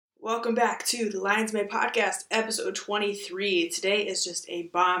Welcome back to the Lions Made Podcast, episode 23. Today is just a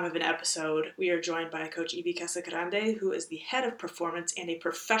bomb of an episode. We are joined by Coach Ivi Casagrande, who is the head of performance and a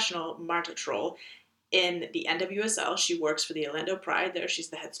professional Marta troll in the NWSL. She works for the Orlando Pride there. She's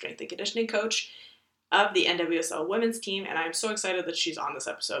the head strength and conditioning coach of the NWSL women's team, and I'm so excited that she's on this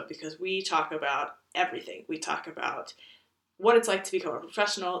episode because we talk about everything. We talk about what it's like to become a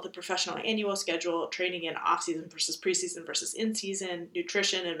professional, the professional annual schedule, training in off-season versus preseason versus in-season,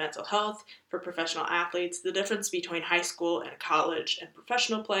 nutrition and mental health for professional athletes, the difference between high school and college and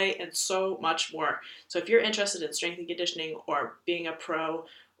professional play, and so much more. So if you're interested in strength and conditioning or being a pro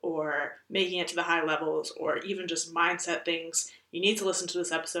or making it to the high levels or even just mindset things, you need to listen to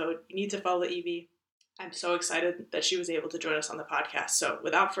this episode. You need to follow Ivi. I'm so excited that she was able to join us on the podcast. So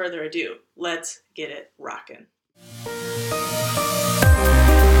without further ado, let's get it rocking.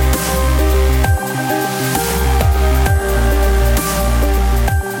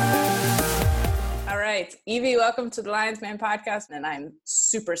 All right, Ivi, welcome to the Lions Man Podcast, and I'm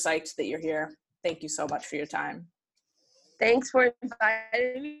super psyched that you're here. Thank you so much for your time. Thanks for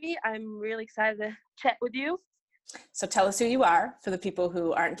inviting me. I'm really excited to chat with you. So tell us who you are for the people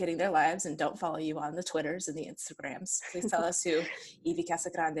who aren't getting their lives and don't follow you on the Twitters and the Instagrams. Please tell us who Ivi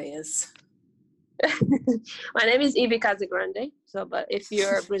Casagrande is. My name is Ivi Casagrande. So, but if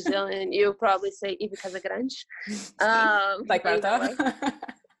you're Brazilian, you'll probably say Ivi Casagrande. Like Marta?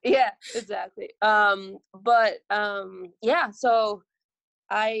 Yeah, exactly. So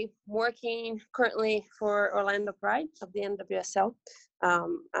I'm working currently for Orlando Pride of the NWSL.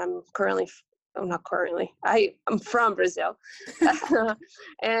 I'm from Brazil.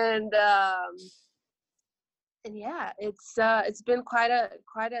 and yeah, it's been quite a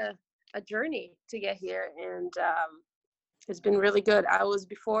journey to get here, and it's been really good.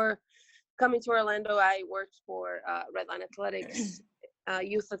 Before coming to Orlando, I worked for Redline Athletics,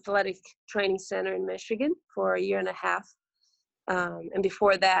 Youth Athletic Training Center in Michigan for a year and a half. And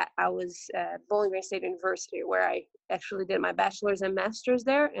before that, I was at Bowling Green State University, where I actually did my bachelor's and master's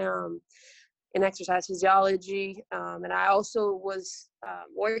there in exercise physiology. And I also was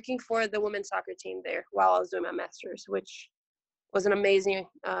working for the women's soccer team there while I was doing my master's, which was an amazing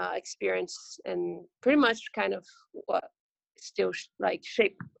experience and pretty much kind of what still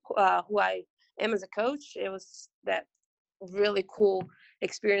shaped who I am as a coach. It was that really cool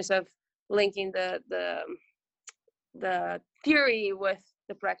experience of linking the theory with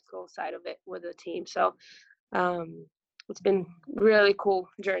the practical side of it with the team. So it's been really cool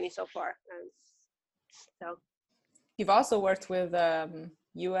journey so far. So you've also worked with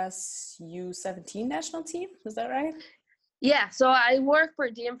US U17 national team, is that right? Yeah, so I work per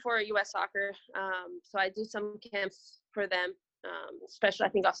diem for U.S. Soccer. So I do some camps for them, especially I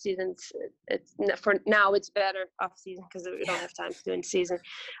think off season. For now it's better off season because we don't have time to do in season.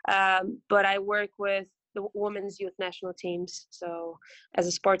 But I work with the women's youth national teams. So as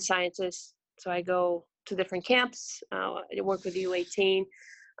a sports scientist, so I go to different camps. I work with U18,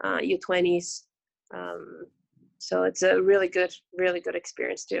 U20s. So it's a really good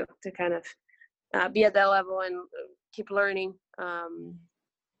experience too, to kind of be at that level and keep learning.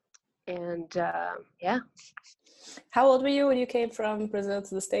 Yeah. How old were you when you came from Brazil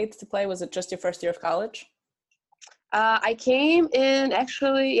to the States to play? Was it just your first year of college? I came in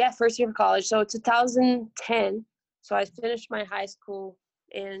first year of college. So 2010. So I finished my high school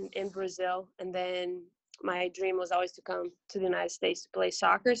in Brazil. And then my dream was always to come to the United States to play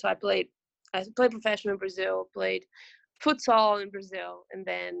soccer. So I played professional in Brazil, played futsal in Brazil. And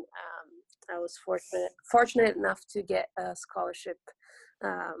then I was fortunate enough to get a scholarship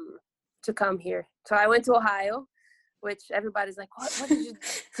to come here. So I went to Ohio, which everybody's like, what did you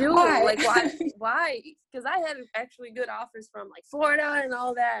do? Why? Like, why? Because I had actually good offers from like Florida and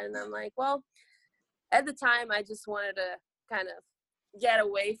all that. And I'm like, well, at the time, I just wanted to kind of get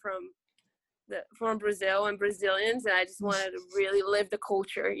away from Brazil and Brazilians. And I just wanted to really live the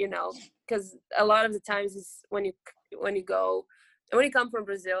culture, because a lot of the times is when you come from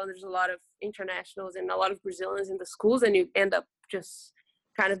Brazil, and there's a lot of internationals and a lot of Brazilians in the schools, and you end up just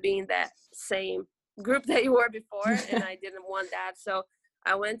kind of being that same group that you were before, and I didn't want that. So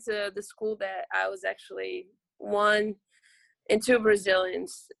I went to the school that I was actually one and two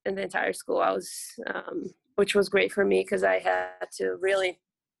Brazilians in the entire school. I was, which was great for me because I had to really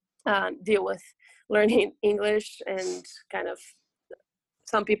deal with learning English and kind of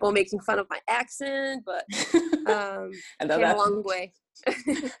some people making fun of my accent, but came a long way.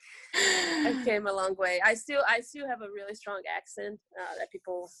 I came a long way. I still have a really strong accent that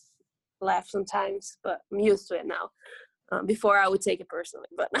people laugh sometimes, but I'm used to it now. Before I would take it personally,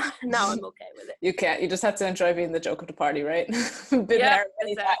 but now I'm okay with it. You can't. You just have to enjoy being the joke of the party, right? Been Yeah, there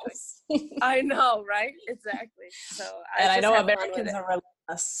many exactly. times. I know, right? Exactly. So And I just know have fun with Americans it. are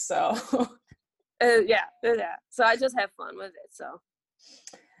relentless, so. Yeah. So I just have fun with it.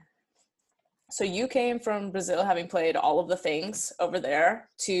 So you came from Brazil, having played all of the things over there,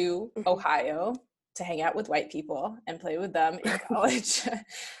 to Ohio to hang out with white people and play with them in college.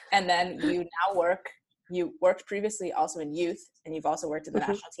 And then you worked previously also in youth, and you've also worked in the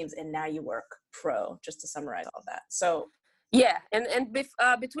national teams, and now you work pro, just to summarize all of that. So yeah, and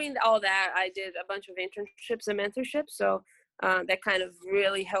between all that, I did a bunch of internships and mentorships. So that kind of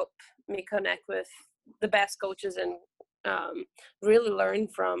really helped me connect with the best coaches and really learn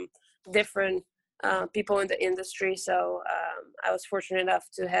from different people in the industry. So I was fortunate enough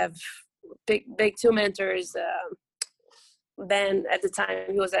to have big two mentors. Ben, at the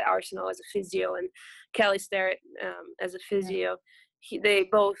time, he was at Arsenal as a physio, and Kelly Starrett as a physio. They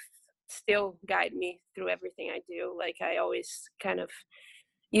both still guide me through everything I do. Like, I always kind of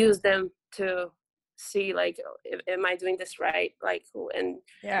use them to see, like, am I doing this right? Like, and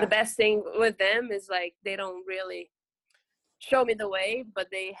the best thing with them is, like, they don't really show me the way,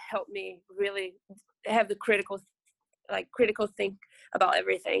 but they help me really have the critical think about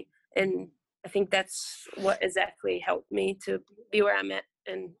everything. And I think that's what exactly helped me to be where I'm at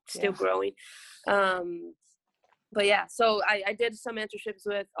and still growing. But yeah, so I did some mentorships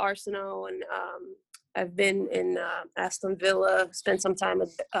with Arsenal, and I've been in Aston Villa, spent some time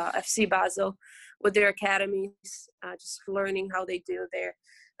with FC Basel with their academies, just learning how they do there.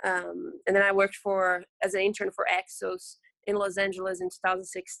 And then I worked as an intern for Exos in Los Angeles in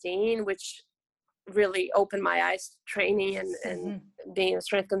 2016, which really opened my eyes, training and being a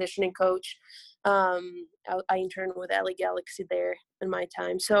strength conditioning coach. I interned with LA Galaxy there in my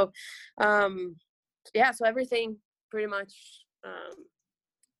time. So, so everything pretty much,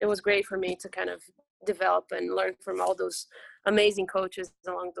 it was great for me to kind of develop and learn from all those amazing coaches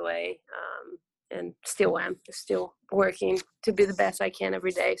along the way. And still working to be the best I can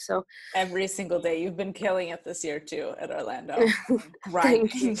every day. So every single day, you've been killing it this year too at Orlando.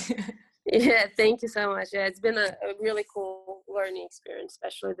 Thank you. Yeah, thank you so much. Yeah, it's been a really cool learning experience,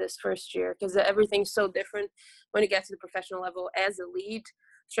 especially this first year, because everything's so different when you get to the professional level as a lead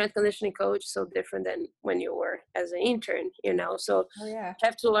strength conditioning coach, so different than when you were as an intern, so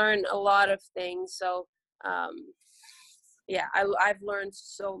have to learn a lot of things. So I've learned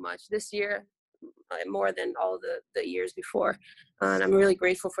so much this year, more than all the years before, and I'm really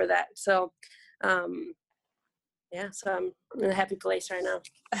grateful for that. So so I'm in a happy place right now.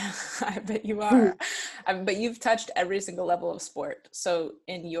 I bet you are. But you've touched every single level of sport. So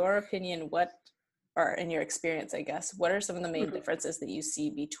in your opinion, or in your experience, I guess, what are some of the main differences that you see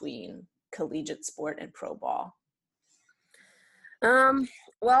between collegiate sport and pro ball?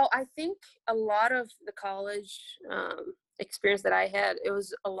 Well, I think a lot of the college experience that I had, it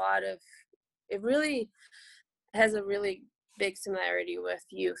really has a really big similarity with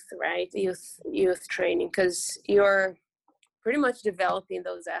youth, right? Youth training, because you're pretty much developing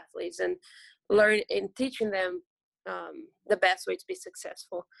those athletes and teaching them the best way to be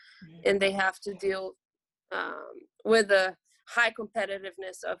successful. And they have to deal with the high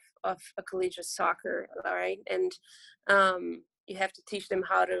competitiveness of a collegiate soccer, all right? And you have to teach them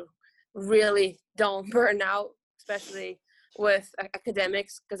how to really don't burn out, especially with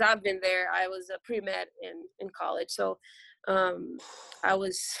academics, because I've been there. I was a pre-med in college, so it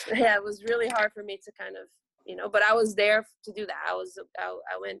was really hard for me to kind of, but I was there to do that.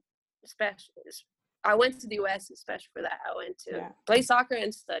 I went to the US especially for that. I went to play soccer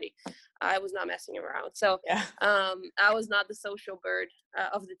and study. I was not messing around. So I was not the social bird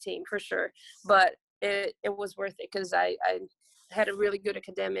of the team for sure, but it was worth it, because I had a really good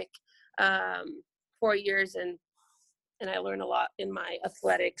academic 4 years, and I learned a lot in my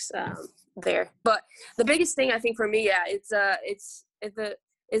athletics there. But the biggest thing I think for me, is the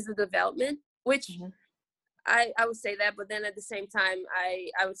development, which I would say that, but then at the same time,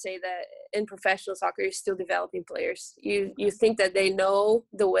 I would say that in professional soccer, you're still developing players. You think that they know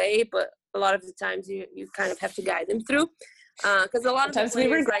the way, but a lot of the times you kind of have to guide them through. Because a lot of times we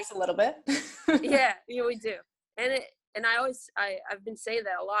regress a little bit. Yeah, we do. And I've been saying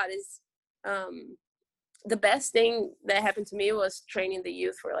that a lot is the best thing that happened to me was training the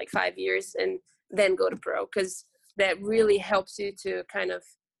youth for like 5 years and then go to pro, because that really helps you to kind of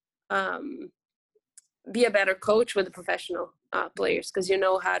be a better coach with the professional players, because you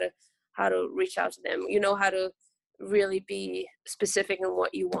know how to reach out to them, how to really be specific in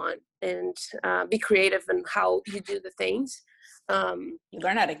what you want, and be creative in how you do the things. You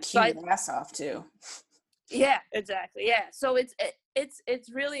learn how to cue your ass off too. Yeah, exactly. Yeah. So it's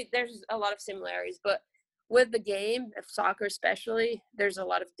really, there's a lot of similarities, but with the game of soccer especially, there's a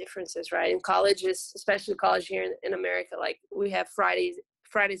lot of differences, right? In colleges, especially college here in America, like we have Fridays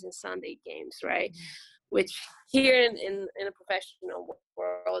and Sunday games, right? Which here in a professional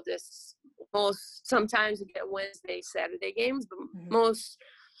world is sometimes you get Wednesday, Saturday games, but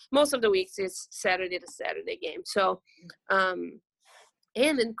most of the weeks it's Saturday to Saturday game. So and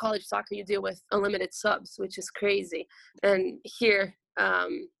in college soccer you deal with unlimited subs, which is crazy. And here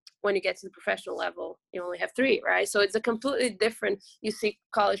when you get to the professional level you only have three, right? So it's a completely different, you see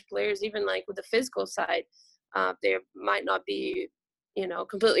college players even like with the physical side, they might not be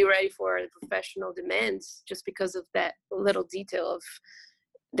completely ready for the professional demands just because of that little detail of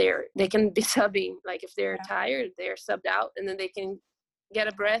they can be subbing, like if they're tired they're subbed out and then they can get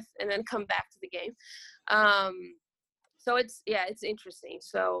a breath and then come back to the game. So it's interesting.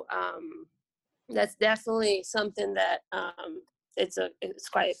 So that's definitely something that it's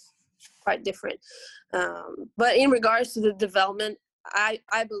quite different. But in regards to the development, I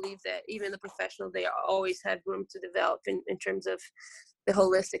believe that even the professional, they always have room to develop in terms of the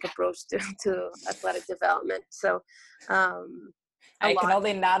holistic approach to athletic development. So I can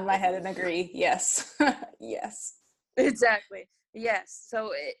only nod my head and agree. Yes. Yes. Exactly. Yes.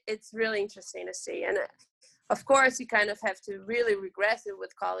 So it's really interesting to see. And of course, you kind of have to really regress it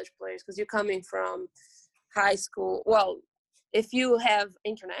with college players because you're coming from high school. Well, if you have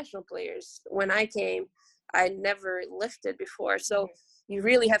international players, when I came, I never lifted before. So you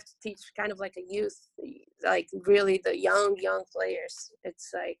really have to teach kind of like a youth, like really the young players.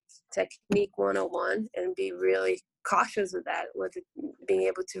 It's like technique 101 and be really cautious with that, with being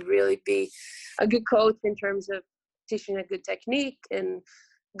able to really be a good coach in terms of teaching a good technique and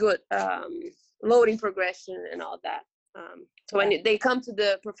good loading progression and all that. So when they come to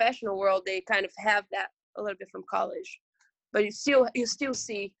the professional world, they kind of have that a little bit from college, but you still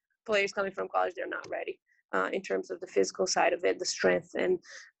see players coming from college, they're not ready in terms of the physical side of it, the strength, and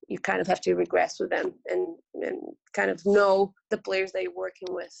you kind of have to regress with them and kind of know the players that you're working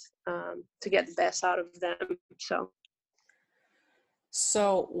with to get the best out of them.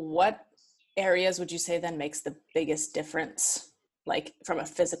 So what areas would you say then makes the biggest difference, like from a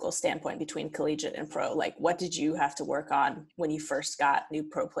physical standpoint, between collegiate and pro? Like what did you have to work on when you first got new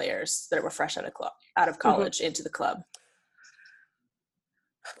pro players that were fresh out of college into the club?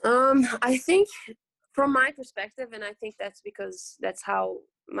 I think from my perspective, and I think that's because that's how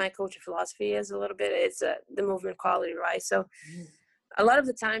my coaching philosophy is a little bit, it's the movement quality, right? So a lot of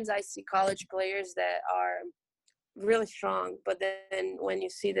the times I see college players that are really strong, but then when you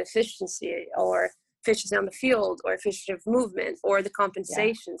see the efficiency on the field or efficiency of movement or the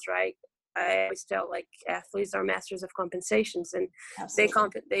compensations, right? I always tell like athletes are masters of compensations, and they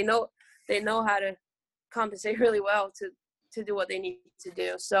know how to compensate really well to do what they need to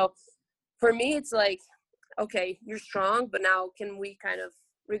do. So for me, it's like, okay, you're strong, but now can we kind of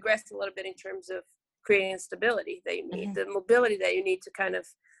regress a little bit in terms of creating stability that you need, the mobility that you need to kind of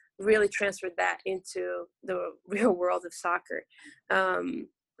really transfer that into the real world of soccer.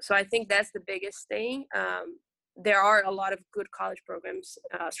 So I think that's the biggest thing. There are a lot of good college programs,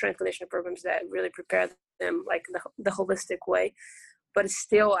 strength conditioning programs that really prepare them like the holistic way. But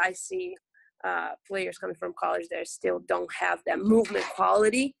still, I see players coming from college that still don't have that movement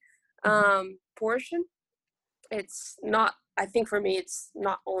quality portion. It's not, I think for me, it's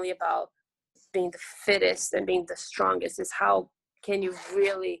not only about being the fittest and being the strongest. It's how can you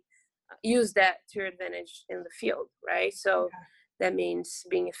really use that to your advantage in the field, right? So that means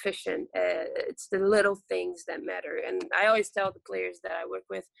being efficient. It's the little things that matter. And I always tell the players that I work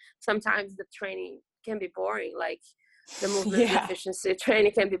with, sometimes the training can be boring, like the movement and efficiency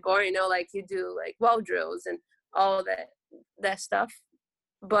training can be boring, like you do like wall drills and all that stuff,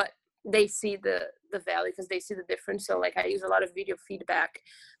 but they see the value because they see the difference. So like I use a lot of video feedback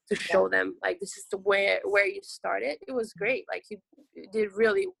to show them like this is where you started. It was great, like you did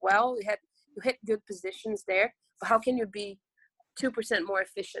really well, you hit good positions there, but how can you be 2% more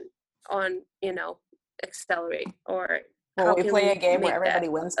efficient on accelerate, or well, we play a game where everybody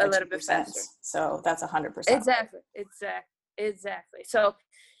wins by 2%, so that's 100%. Exactly. So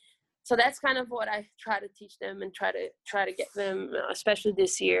that's kind of what I try to teach them and try to get them, especially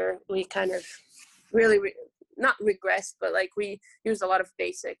this year. We kind of really not regress, but like we use a lot of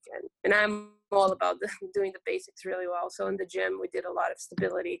basic, and I'm all about doing the basics really well. So in the gym, we did a lot of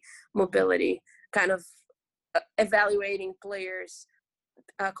stability, mobility, kind of evaluating players'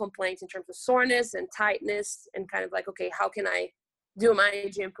 complaints in terms of soreness and tightness, and kind of like, okay, how can I do my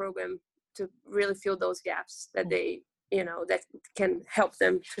gym program to really fill those gaps that they that can help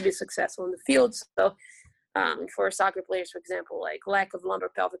them to be successful in the field. So For soccer players, for example, like lack of lumbar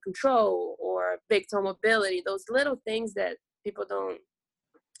pelvic control or big toe mobility, those little things that people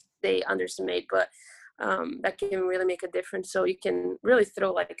they underestimate, but that can really make a difference. So you can really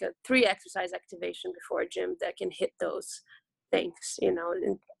throw like a 3 exercise activation before a gym that can hit those things,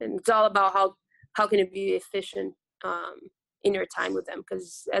 and it's all about how can you be efficient in your time with them,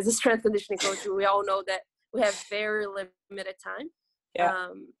 because as a strength conditioning coach, we all know that we have very limited time. Yeah.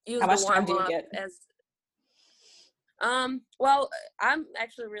 Use How the much time do you warm-up get? as well, I'm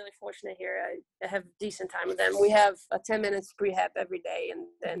actually really fortunate here. I have decent time with them. We have a 10 minutes prehab every day, and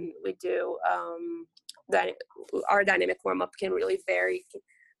then we do our dynamic warm-up can really vary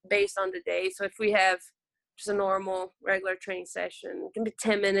based on the day. So if we have just a normal regular training session, it can be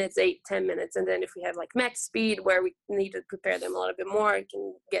 10 minutes, 10 minutes. And then if we have like max speed where we need to prepare them a little bit more, it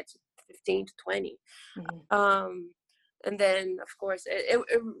can get to 15 to 20. And then of course it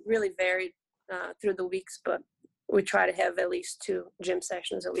really varied through the weeks, but we try to have at least 2 gym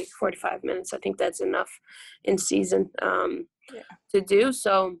sessions a week, 45 minutes. I think that's enough in season to do.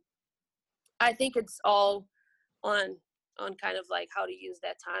 So I think it's all on kind of like how to use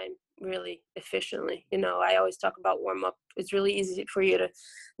that time really efficiently. I always talk about warm up. It's really easy for you to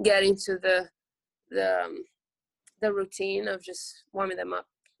get into the routine of just warming them up,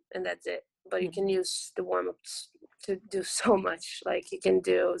 and that's it. But you can use the warm ups to do so much. Like you can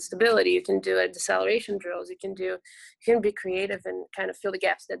do stability, you can do a deceleration drills, you can be creative and kind of fill the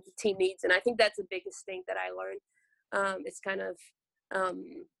gaps that the team needs. And I think that's the biggest thing that I learned. It's kind of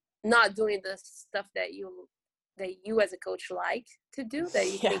not doing the stuff that you as a coach like to do, that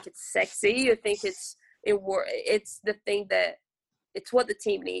you think it's sexy, you think it's the thing that it's what the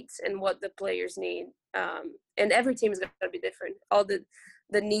team needs and what the players need. And every team is going to be different. All the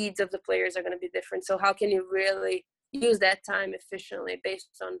needs of the players are going to be different. So how can you really use that time efficiently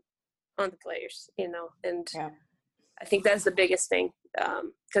based on the players, and I think that's the biggest thing,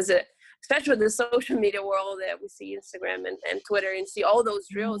 because especially with the social media world that we see Instagram and Twitter and see all those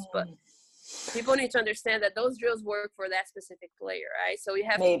drills, but people need to understand that those drills work for that specific player, right? So we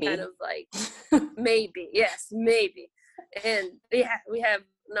have to kind of like, maybe. And we have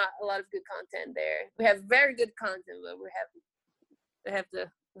not a lot of good content there. We have very good content, but we have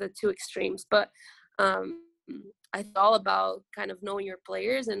the 2 extremes. But it's all about kind of knowing your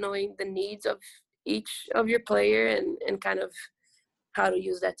players and knowing the needs of each of your player and kind of how to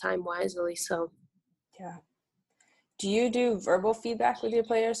use that time wisely. So do you do verbal feedback with your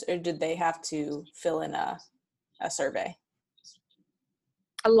players, or did they have to fill in a survey?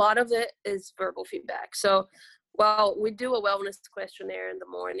 A lot of it is verbal feedback. So we do a wellness questionnaire in the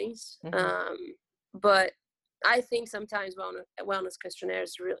mornings, but I think sometimes wellness questionnaire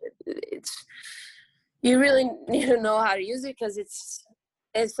is you really need to know how to use it, because it's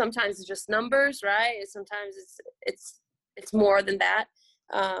sometimes it's just numbers, right? Sometimes it's more than that.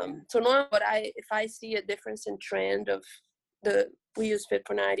 So normally, if I see a difference in trend of we use Fit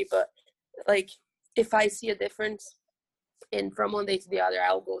for 90, but like if I see a difference from one day to the other,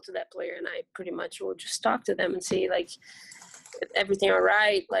 I'll go to that player and I pretty much will just talk to them and see like everything all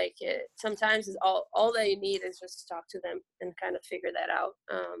right. Like sometimes it's all that you need is just to talk to them and kind of figure that out.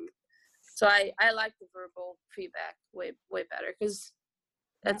 So I like the verbal feedback way better, because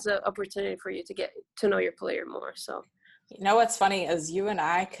that's an opportunity for you to get to know your player more. So what's funny is you and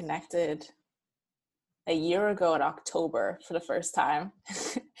I connected a year ago in October for the first time,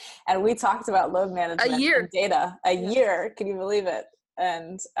 and we talked about load management and data. A year, can you believe it?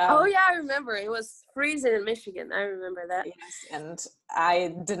 And oh yeah, I remember. It was freezing in Michigan. I remember that. Yes, and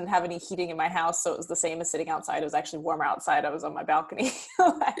I didn't have any heating in my house, so it was the same as sitting outside. It was actually warmer outside. I was on my balcony.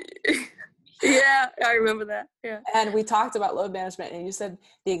 Yeah, I remember that. Yeah. And we talked about load management, and you said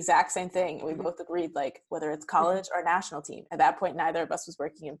the exact same thing. We both agreed, like, whether it's college or national team. At that point, neither of us was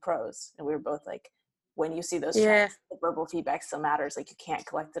working in pros, and we were both like, when you see those trends, the verbal feedback still matters. Like, you can't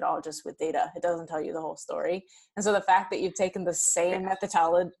collect it all just with data. It doesn't tell you the whole story. And so the fact that you've taken the same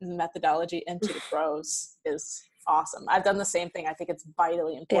methodology into the pros is awesome. I've done the same thing. I think it's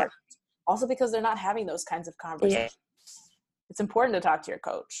vitally important. Also because they're not having those kinds of conversations. It's important to talk to your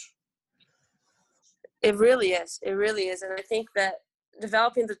coach. It really is. It really is. And I think that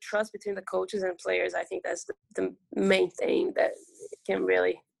developing the trust between the coaches and players, I think that's the main thing that can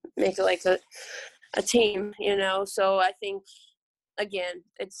really make it like a team, So I think, again,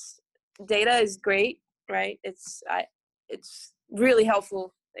 data is great, right? It's really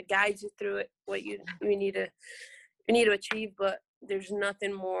helpful. It guides you through it, what you need to achieve, but there's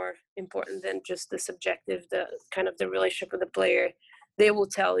nothing more important than just the subjective, the kind of the relationship with the player. They will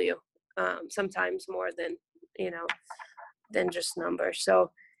tell you. Sometimes more than just numbers. So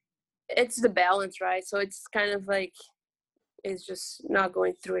it's the balance, right? So it's kind of like, it's just not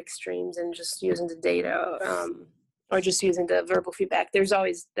going through extremes and just using the data, or just using the verbal feedback. There's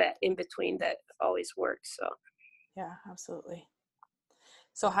always that in between that always works. So yeah, absolutely.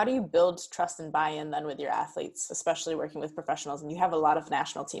 So how do you build trust and buy-in then with your athletes, especially working with professionals? And you have a lot of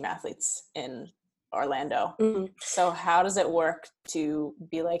national team athletes in Orlando. mm-hmm. So how does it work to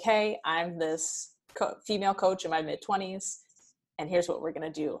be like, hey, I'm this female coach in my mid-20s, and here's what we're going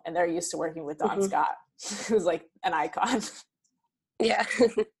to do. And they're used to working with Dawn Mm-hmm. Scott, who's like an icon. Yeah.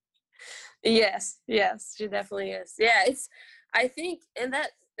 Yes, she definitely is. Yeah, I think, and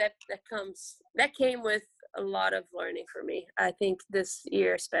that came with a lot of learning for me. I think this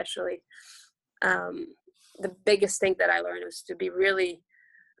year especially, the biggest thing that I learned was to be really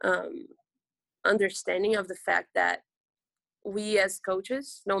understanding of the fact that we as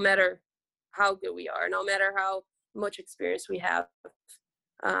coaches, no matter how good we are, no matter how much experience we have,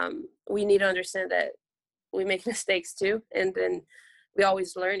 we need to understand that we make mistakes too, and then we're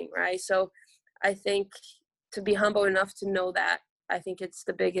always learning, right? So I think to be humble enough to know that, I think it's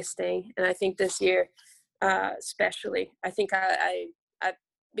the biggest thing. And I think this year, especially, I think I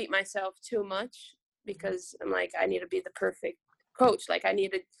beat myself too much, because I'm like, I need to be the perfect coach. Like, I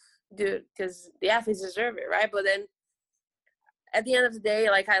need to do it because the athletes deserve it, right? But then at the end of the day,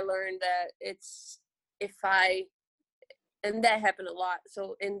 like, I learned that it's, and that happened a lot.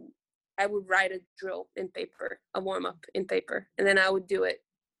 So I would write a drill in paper, a warm up in paper, and then I would do it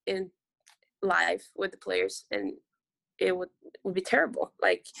in live with the players, and it would be terrible.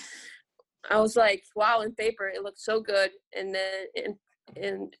 Like, I was like, wow, in paper it looked so good, and then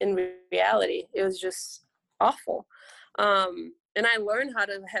in reality it was just awful. And I learned how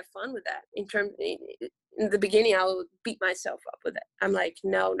to have fun with that. In the beginning, I would beat myself up with it. I'm like,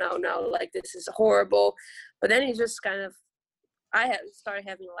 no, like, this is horrible. But then it just kind of, I had started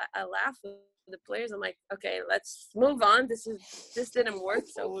having a laugh with the players. I'm like, okay, let's move on. This didn't work,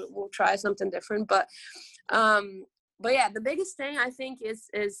 so we'll try something different. But yeah, the biggest thing I think is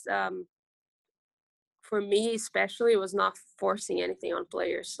for me especially, was not forcing anything on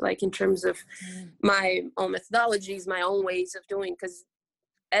players, like in terms of my own methodologies, my own ways of doing. Because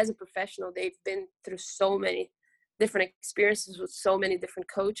as a professional, they've been through so many different experiences with so many different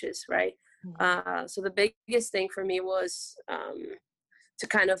coaches, right? So the biggest thing for me was to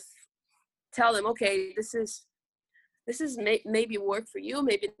kind of tell them, okay, this is maybe work for you,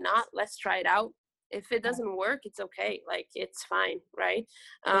 maybe not. Let's try it out. If it doesn't work, it's okay. Like, it's fine, right?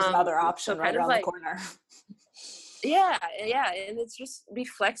 There's another option right around the corner. Yeah, and it's just be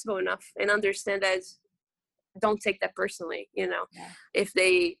flexible enough and understand that. Don't take that personally, if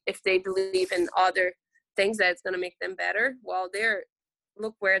they believe in other things that's going to make them better, well,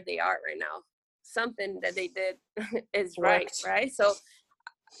 look where they are right now. Something that they did is right. So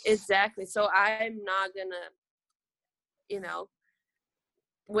exactly. So I'm not gonna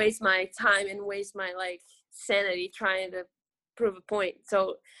waste my time and waste my sanity trying to prove a point.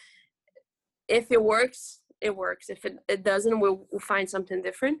 So if it works, it works. If it doesn't, we'll find something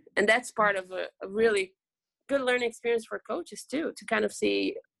different. And that's part of a really good learning experience for coaches too, to kind of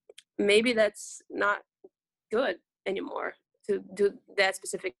see maybe that's not good anymore to do that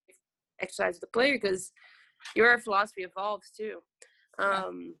specific exercise with the player, because your philosophy evolves too.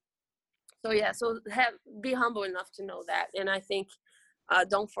 So be humble enough to know that. And I think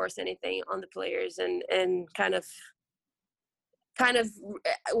don't force anything on the players, and kind of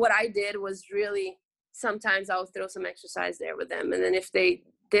what I did was really, sometimes I'll throw some exercise there with them, and then if they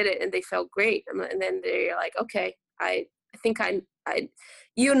did it and they felt great, and then they're like, okay, I think I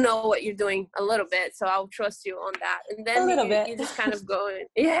you know what you're doing a little bit, so I'll trust you on that. And then you just kind of going,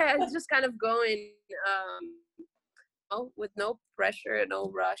 it's just kind of going with no pressure,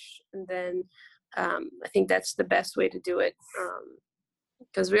 no rush. And then I think that's the best way to do it,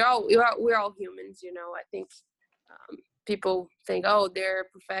 because we're all humans. I think people think, oh, they're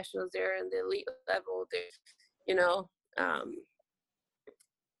professionals, they're in the elite level, they're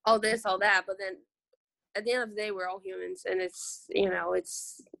all this, all that. But then at the end of the day, we're all humans, and it's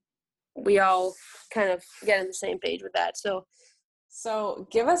we all kind of get on the same page with that. So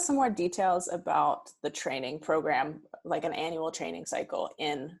give us some more details about the training program, like an annual training cycle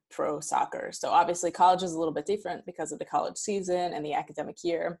in pro soccer. So obviously college is a little bit different because of the college season and the academic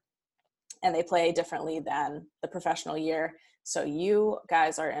year, and they play differently than the professional year. So you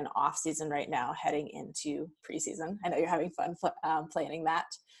guys are in off season right now, heading into preseason. I know you're having fun planning that,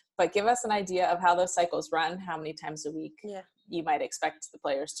 but give us an idea of how those cycles run, how many times a week you might expect the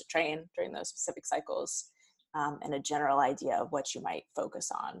players to train during those specific cycles, and a general idea of what you might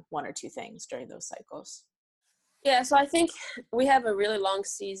focus on, one or two things during those cycles. Yeah, so I think we have a really long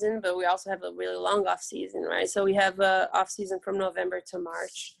season, but we also have a really long off season, right? So we have a off season from November to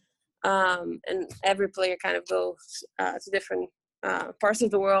March, and every player kind of goes to different parts of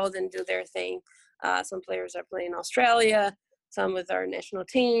the world and do their thing. Some players are playing Australia, some with our national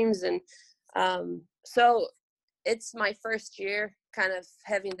teams, and so it's my first year kind of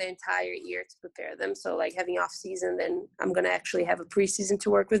having the entire year to prepare them. So like having off season, then I'm going to actually have a preseason to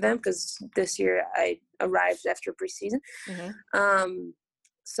work with them, because this year I arrived after preseason.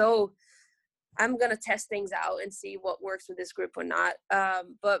 So I'm going to test things out and see what works with this group or not.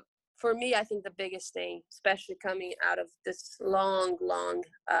 But for me, I think the biggest thing, especially coming out of this long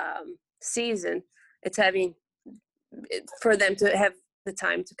season, it's for them to have the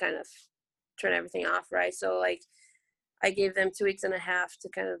time to kind of turn everything off, right? So like I gave them 2.5 weeks to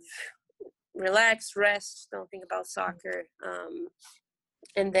kind of relax, rest, don't think about soccer.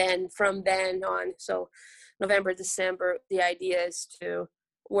 And then from then on, so November, December, the idea is to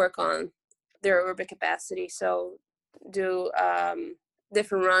work on their aerobic capacity. So do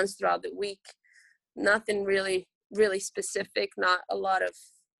different runs throughout the week. Nothing really specific, not a lot of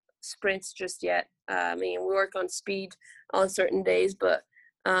sprints just yet. I mean, we work on speed on certain days, but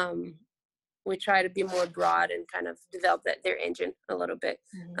we try to be more broad and kind of develop their engine a little bit.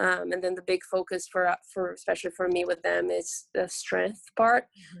 And then the big focus for especially for me with them is the strength part.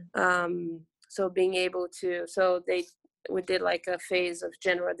 So being able to, we did like a phase of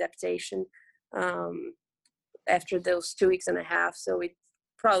general adaptation after those 2.5 weeks. So we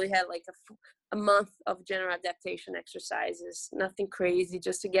probably had like a month of general adaptation exercises, nothing crazy,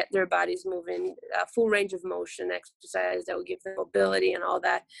 just to get their bodies moving, full range of motion exercise that will give them mobility and all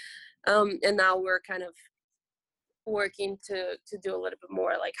that. And now we're kind of working to do a little bit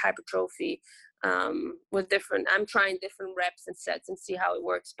more like hypertrophy with I'm trying different reps and sets and see how it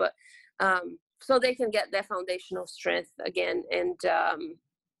works. But so they can get that foundational strength again. And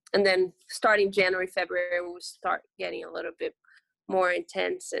then starting January, February, we'll start getting a little bit more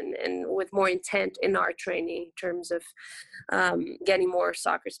intense and with more intent in our training in terms of getting more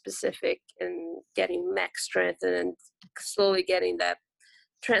soccer specific and getting max strength, and then slowly getting that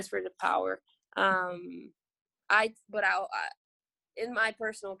transfer to power. In my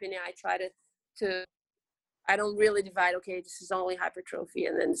personal opinion, I try to I don't really divide, okay, this is only hypertrophy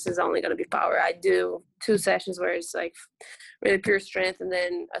and then this is only going to be power. I do 2 sessions where it's like really pure strength, and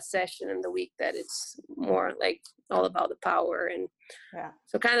then a session in the week that it's more like all about the power. And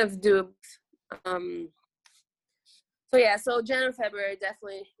so kind of do so January, February,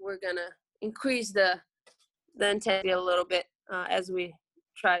 definitely we're going to increase the intensity a little bit as we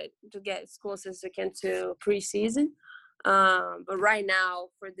try to get as close as we can to preseason. But right now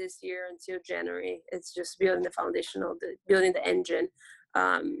for this year until January, it's just building the foundational, building the engine,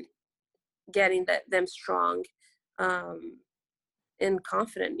 getting them strong and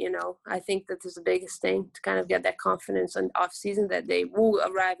confident. I think that is the biggest thing, to kind of get that confidence on off season that they will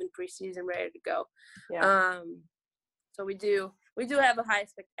arrive in preseason ready to go. So we do have a high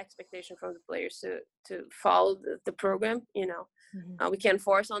expectation from the players to follow the program. We can't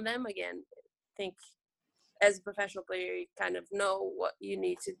force on them. Again, I think as a professional player, you kind of know what you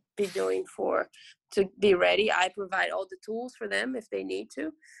need to be doing to be ready. I provide all the tools for them if they need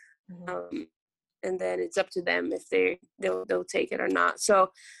to. And then it's up to them if they'll take it or not. So,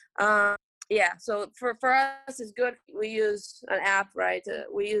 so for us, it's good. We use an app, right?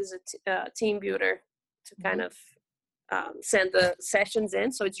 We use a team builder to kind of send the sessions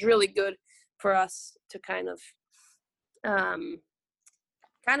in. So it's really good for us to kind of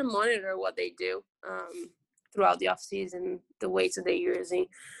monitor what they do throughout the off season, the weights that they're using.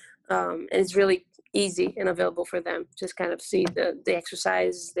 And it's really easy and available for them. Just kind of see the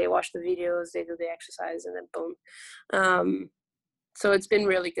exercise, they watch the videos, they do the exercise, and then boom. So it's been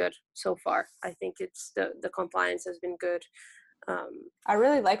really good so far. I think it's the compliance has been good. I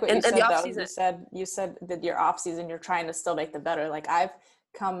really like what you said, though. You said that your off season, you're trying to still make them better. Like I've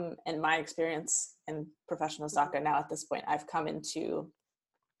come, in my experience in professional soccer now at this point, I've come into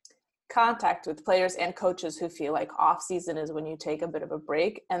contact with players and coaches who feel like off season is when you take a bit of a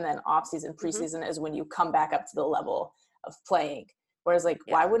break, and then off season, preseason is when you come back up to the level of playing. Whereas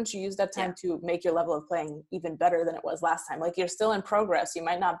why wouldn't you use that time to make your level of playing even better than it was last time? Like, you're still in progress. You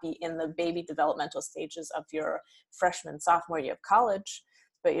might not be in the baby developmental stages of your freshman, sophomore year of college,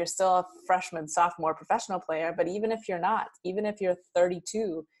 but you're still a freshman, sophomore professional player. But even if you're not, even if you're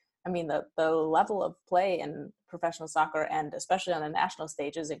 32, I mean, the level of play in professional soccer, and especially on the national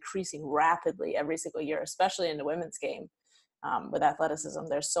stage, is increasing rapidly every single year, especially in the women's game. With athleticism,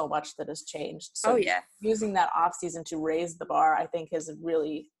 there's so much that has changed. So using that off season to raise the bar, I think, has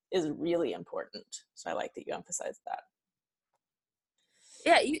really is really important. So I like that you emphasize that.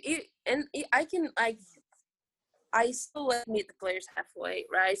 Yeah, I still like meet the players halfway,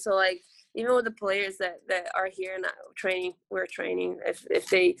 right? So like even with the players that are here and we're training. If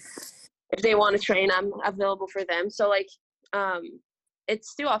they want to train, I'm available for them. So like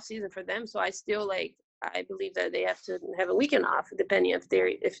it's still off season for them. So I believe that they have to have a weekend off, depending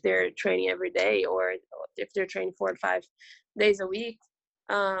if they're training every day or if they're training 4 to 5 days a week.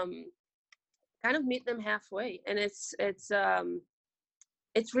 Kind of meet them halfway, and it's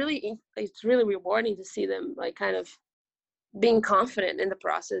really rewarding to see them like kind of being confident in the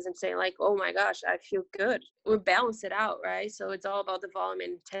process and saying like, oh my gosh, I feel good. We balance it out, right? So it's all about the volume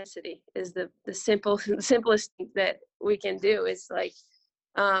and intensity is the simplest thing that we can do is like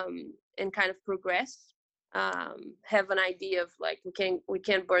and kind of progress, have an idea of like we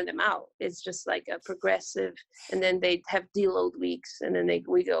can't burn them out. It's just like a progressive, and then they have deload weeks, and then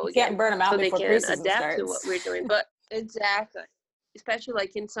we go again. Can't burn them out so before they can preseason adapt starts. to what we're doing. But exactly, especially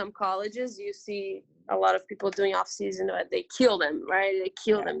like in some colleges, you see a lot of people doing off season, but they kill them, right? They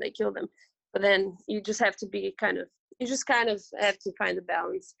kill them. But then you just have to kind of have to find the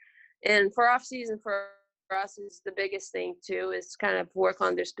balance. And for off season, for us, is the biggest thing too, is kind of work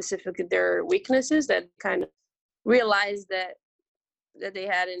on their weaknesses that kind of realize that they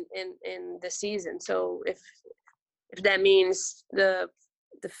had in the season. So if that means the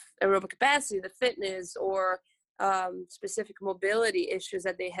aerobic capacity, the fitness, or specific mobility issues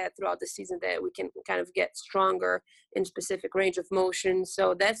that they had throughout the season, that we can kind of get stronger in specific range of motion.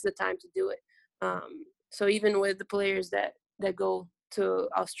 So that's the time to do it. So even with the players that go to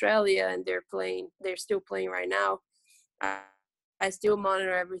Australia and they're still playing right now, I still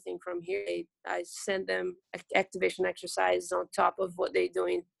monitor everything from here. I send them activation exercises on top of what they're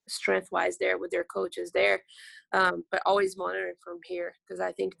doing strength-wise there with their coaches there, but always monitor it from here, because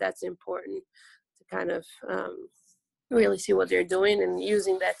I think that's important to kind of really see what they're doing and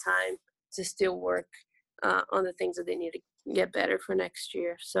using that time to still work on the things that they need to get better for next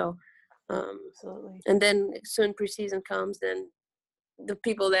year. So, Absolutely. And then soon preseason comes, then the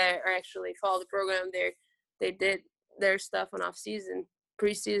people that are actually follow the program, they did their stuff on off season.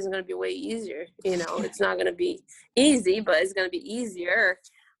 Preseason is going to be way easier. It's not going to be easy, but it's going to be easier.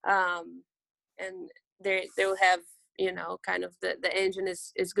 And they'll have, kind of the engine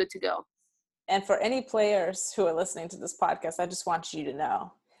is good to go. And for any players who are listening to this podcast, I just want you to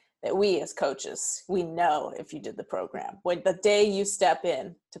know that we as coaches, we know if you did the program. When the day you step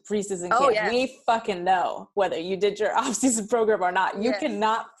in to preseason camp, we fucking know whether you did your off-season program or not. You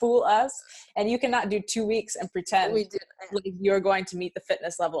cannot fool us, and you cannot do 2 weeks and pretend like you're going to meet the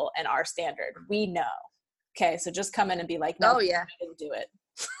fitness level and our standard. We know. Okay, so just come in and be like, no, I didn't do it.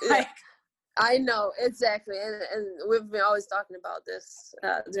 Yeah. I know, exactly, and we've been always talking about this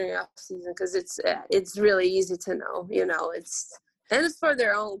during off season, because it's really easy to know, and it's for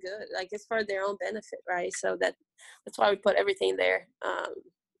their own good, like it's for their own benefit, right? So that's why we put everything there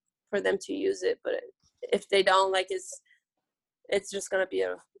for them to use it. But if they don't, like it's just gonna be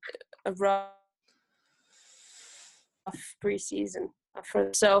a rough preseason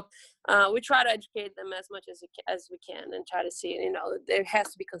so we try to educate them as much as we can, and try to see, there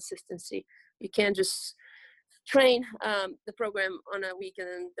has to be consistency. You can't just train the program on a week and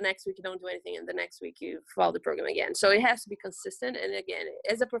then the next week you don't do anything, and the next week you follow the program again. So it has to be consistent. And again,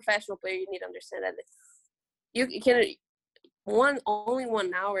 as a professional player, you need to understand that you can only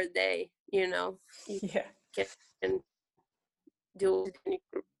 1 hour a day, you can do,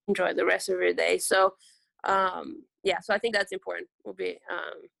 enjoy the rest of your day. So so I think that's important. We'll be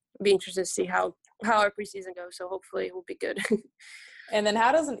interested to see how our preseason goes. So hopefully it will be good. And then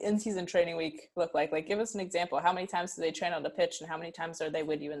how does an in-season training week look like? Like, give us an example. How many times do they train on the pitch, and how many times are they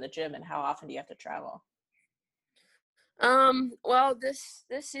with you in the gym, and how often do you have to travel? Well, this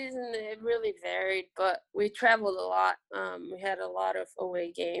season it really varied, but we traveled a lot. We had a lot of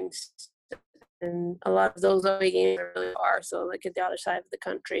away games, and a lot of those away games are really far, so like at the other side of the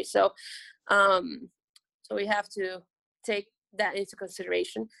country. So so we have to take that into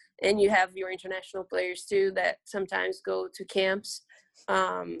consideration. And you have your international players too that sometimes go to camps.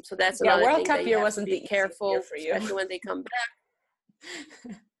 So that's another World thing Cup that year you have wasn't to be careful for you, especially when they come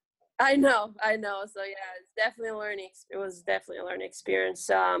back. I know. So yeah, it was definitely a learning experience.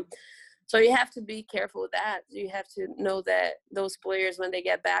 So you have to be careful with that. You have to know that those players, when they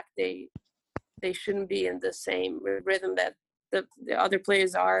get back, they shouldn't be in the same rhythm that the other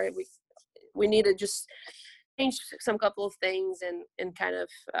players are. We need to just change some couple of things and kind of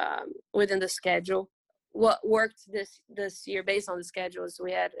within the schedule. What worked this year based on the schedule is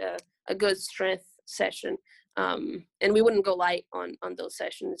we had a good strength session And we wouldn't go light on those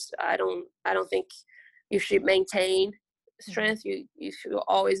sessions. I don't think you should maintain strength. You should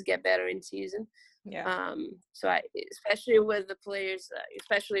always get better in season. Yeah. So especially with the players,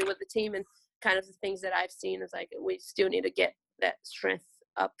 especially with the team, and kind of the things that I've seen is like we still need to get that strength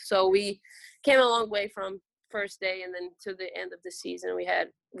up. So we came a long way from first day and then to the end of the season. We had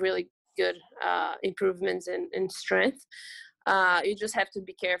really good improvements in strength. You just have to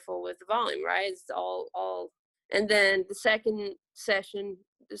be careful with the volume, right? It's all. And then the second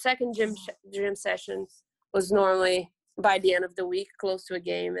gym session was normally by the end of the week, close to a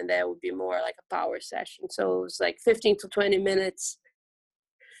game, and that would be more like a power session. So it was like 15 to 20 minutes,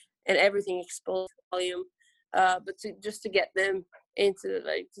 and everything exposed volume. But just to get them into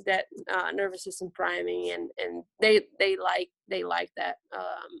like that nervous system priming, and they like that.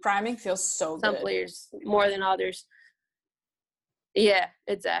 Priming feels so some good. players more than others. Yeah,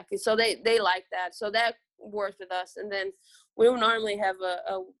 exactly. So they like that. So that worked with us. And then we will normally have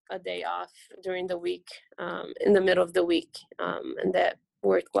a day off during the week, in the middle of the week. And that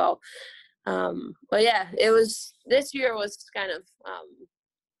worked well. But yeah, this year was kind of,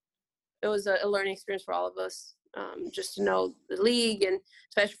 it was a learning experience for all of us, just to know the league, and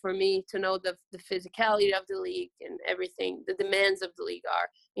especially for me to know the physicality of the league and everything, the demands of the league are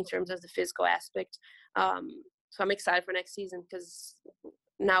in terms of the physical aspect. So I'm excited for next season because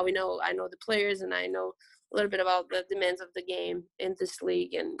now I know the players, and I know a little bit about the demands of the game in this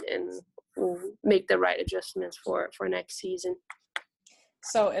league, and we'll make the right adjustments for next season.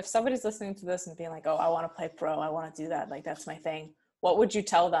 So if somebody's listening to this and being like, oh, I want to play pro, I want to do that, like that's my thing, what would you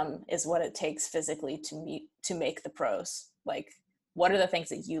tell them is what it takes physically to make the pros? Like, what are the things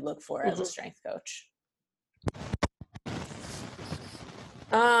that you look for as a strength coach?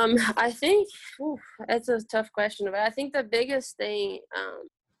 I think that's a tough question, but I think the biggest thing,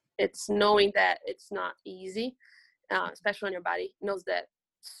 it's knowing that it's not easy, especially when your body knows that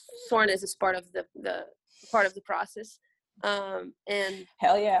soreness is part of the process. And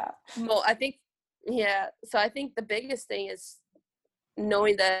hell yeah. Well, I think, yeah. So I think the biggest thing is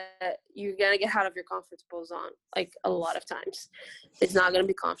knowing that you're gonna get out of your comfort zone. Like a lot of times, it's not gonna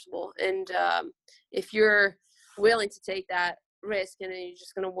be comfortable, and if you're willing to take that risk, and then you're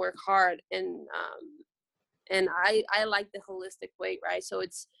just gonna work hard, and I like the holistic way, right? So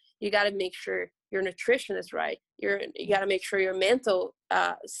it's, you got to make sure your nutrition is right. You got to make sure your mental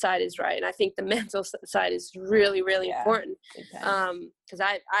side is right, and I think the mental side is really important, because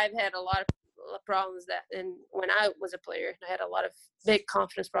I've had a lot of problems that, and when I was a player, I had a lot of big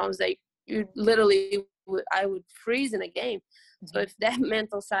confidence problems that you literally I would freeze in a game. So if that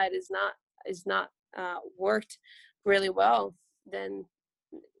mental side is not worked really well, then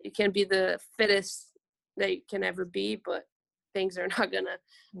you can be the fittest that you can ever be, but things are not gonna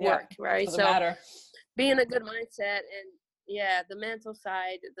work, right? Doesn't matter. Being a good mindset, and the mental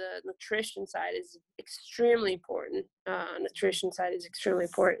side, the nutrition side is extremely important. Nutrition side is extremely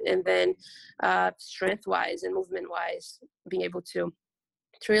important, and then strength wise and movement wise, being able to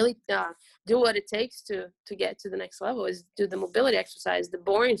really do what it takes to get to the next level is do the mobility exercise, the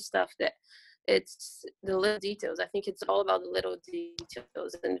boring stuff that it's the little details. I think it's all about the little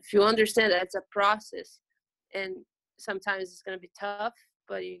details. And if you understand that it's a process, and sometimes it's going to be tough,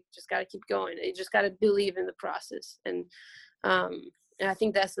 but you just got to keep going. You just got to believe in the process. And I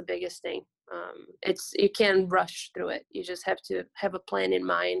think that's the biggest thing. You can't rush through it. You just have to have a plan in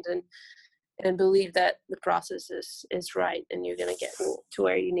mind, and believe that the process is right, and you're going to get to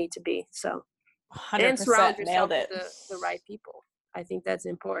where you need to be. So 100% and surround yourself nailed it. with the right people. I think that's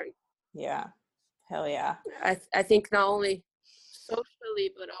important. Yeah. Hell yeah. I think not only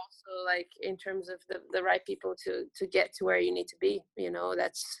socially, but also like in terms of the right people to get to where you need to be. You know,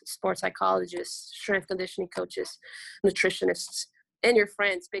 that's sports psychologists, strength conditioning coaches, nutritionists, and your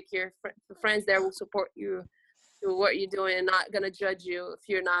friends. Pick your friends that will support you through what you're doing and not going to judge you if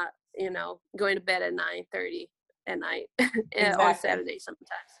you're not, going to bed at 9:30 at night on Saturday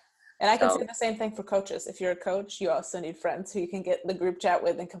sometimes. And I can say the same thing for coaches. If you're a coach, you also need friends who you can get in the group chat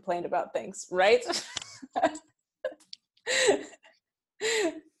with and complain about things, right?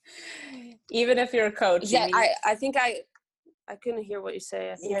 Even if you're a coach. Yeah, I think I couldn't hear what you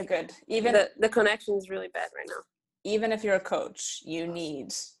say. You're good. Even the connection is really bad right now. Even if you're a coach, you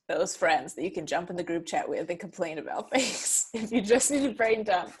need those friends that you can jump in the group chat with and complain about things. If you just need a brain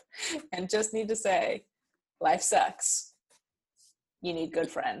dump and just need to say, life sucks, you need good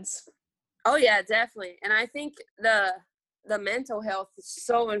friends. Oh yeah, definitely. And I think the mental health is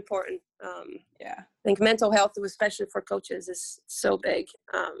so important. I think mental health, especially for coaches, is so big.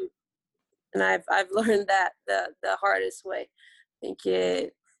 And I've learned that the hardest way. I think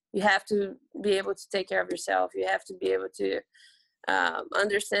You have to be able to take care of yourself. You have to be able to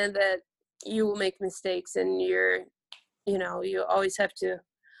understand that you will make mistakes, and you always have to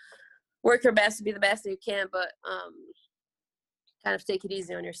work your best to be the best that you can, but kind of take it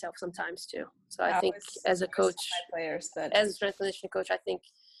easy on yourself sometimes too. So I think as a coach, as a strength conditioning coach, I think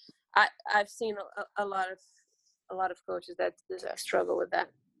I've seen a lot of coaches that struggle with that.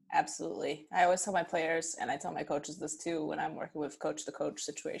 Absolutely. I always tell my players, and I tell my coaches this too when I'm working with coach to coach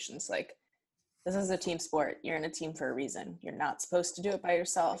situations, like, this is a team sport. You're in a team for a reason. You're not supposed to do it by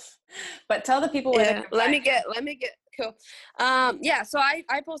yourself. But tell the people where they can let me get cool. So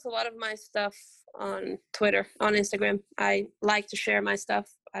I post a lot of my stuff on Twitter, on Instagram. I like to share my stuff.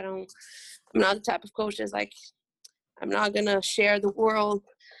 I'm not the type of coach that's like, I'm not gonna share to the world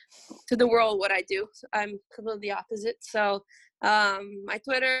what I do. So I'm completely the opposite. So my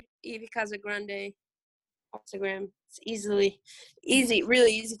Twitter, Ivi Casagrande. Instagram, it's really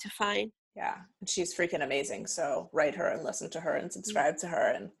easy to find. Yeah, she's freaking amazing. So write her and listen to her and subscribe to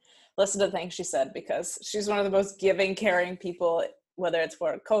her and listen to the things she said, because she's one of the most giving, caring people, whether it's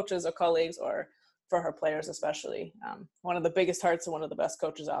for coaches or colleagues or for her players especially. One of the biggest hearts and one of the best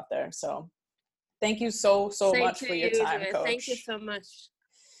coaches out there. So thank you so much for your time, Coach. Thank you so much.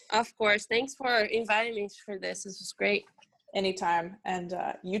 Of course. Thanks for inviting me for this. This was great. Anytime. And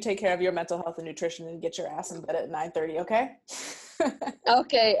you take care of your mental health and nutrition and get your ass in bed at 9:30, okay?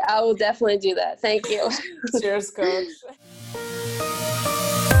 Okay, I will definitely do that. Thank you. Cheers, Coach.